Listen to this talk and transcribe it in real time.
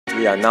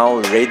We are now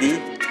ready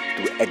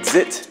to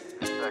exit.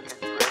 Circuit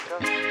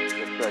breaker,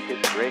 the circuit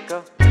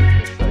breaker,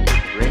 the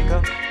circuit breaker,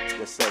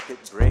 the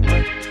circuit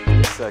breaker,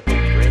 the circuit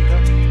breaker.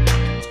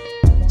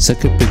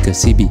 Circuit breaker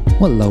CB,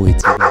 walao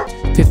it's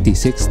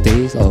 56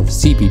 days of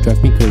CB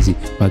drive me crazy.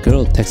 My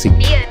girl texting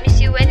me, I miss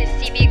you, when is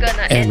CB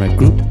gonna and end? my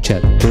group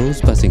chat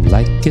bros buzzing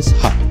like it's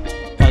hot.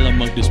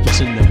 Alamak, this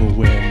person never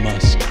wear a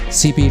mask.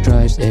 CB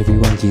drives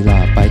everyone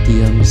gila. By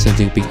DM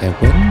sending big, and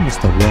when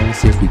Mr. Wong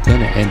says we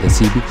gonna end the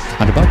CB,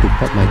 I'm about to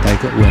pop my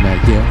tiger when I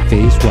hear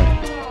phase 1.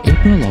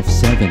 April of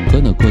 7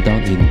 gonna go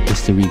down in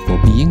history for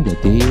being the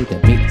day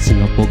that made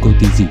Singapore go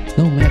dizzy.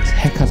 No max,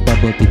 haircuts,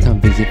 bubble tea,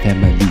 come visit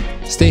family.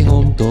 Stay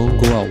home, don't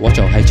go out, watch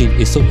our hygiene,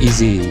 it's so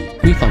easy.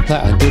 We comply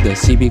until the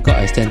CB got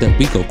extended,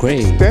 we go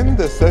crazy. Extend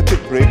the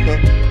circuit breaker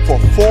for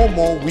 4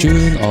 more weeks.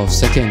 June of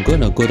 2nd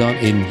gonna go down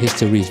in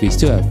history. We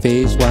still have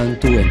phase 1,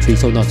 2 and 3,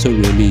 so not so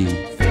really.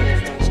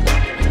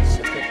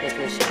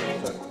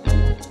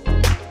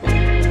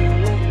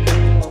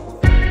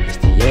 It's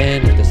the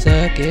end of the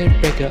circuit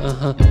breaker,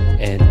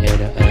 and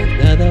enter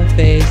another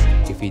phase.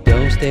 If we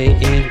don't stay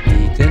in,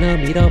 we gonna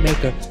meet our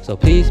maker. So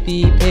please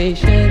be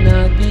patient,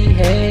 not be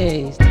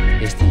haste.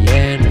 It's the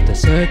end of the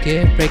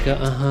circuit breaker,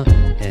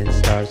 and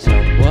start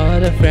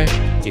somewhat afresh.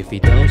 If we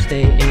don't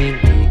stay in,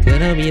 we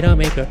gonna meet our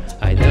maker.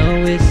 I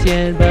know it's the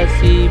end, but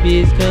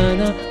CB's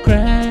gonna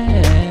crash.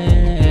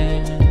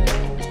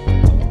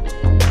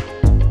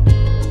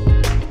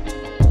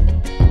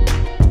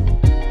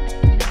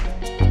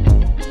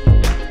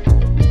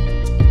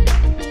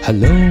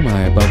 Hello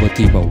my bubble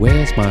tea, but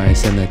where's my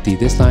sanity?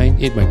 This line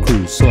ain't my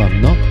crew, so I'm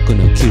not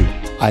gonna queue.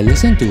 I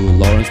listen to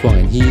Lawrence Wong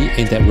and he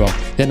ain't that wrong.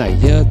 Then I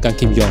hear Gan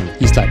Kim Yong,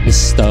 he's like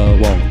Mr.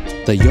 Wong.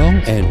 The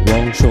Yong and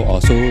Wong show, or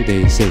so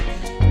they say.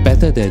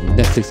 Better than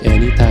Netflix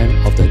any time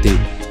of the day.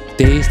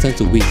 Days turn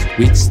to weeks,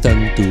 weeks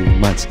turn to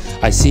months.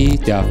 I see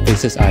their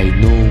faces, I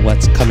know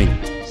what's coming.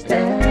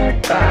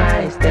 Step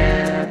by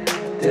step,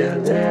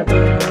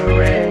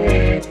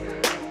 deliberate.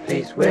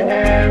 Please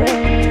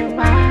wearing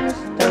masks,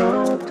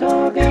 don't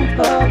talk in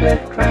public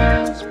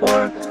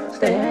transport.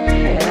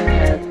 Stay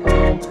at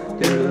home,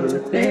 do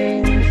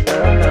things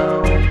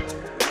alone.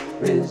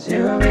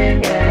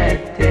 Resuming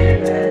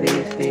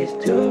activities needs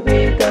to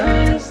be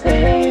done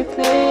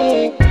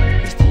safely.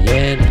 It's the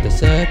end of the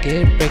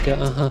circuit breaker,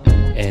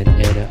 and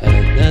enter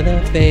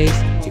another phase.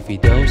 If we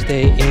don't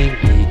stay in,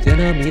 we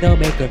gonna meet our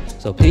maker.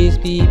 So please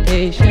be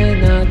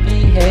patient, not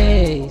be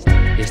haste.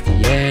 It's the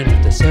end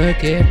of the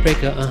circuit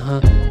breaker,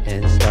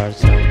 and start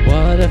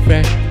somewhat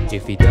afresh.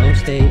 If we don't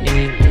stay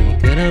in, we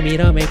gonna meet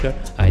our maker.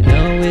 I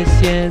know it's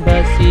the end,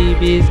 but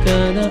CB's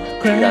gonna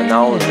crash. We are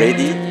now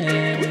ready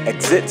to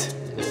exit.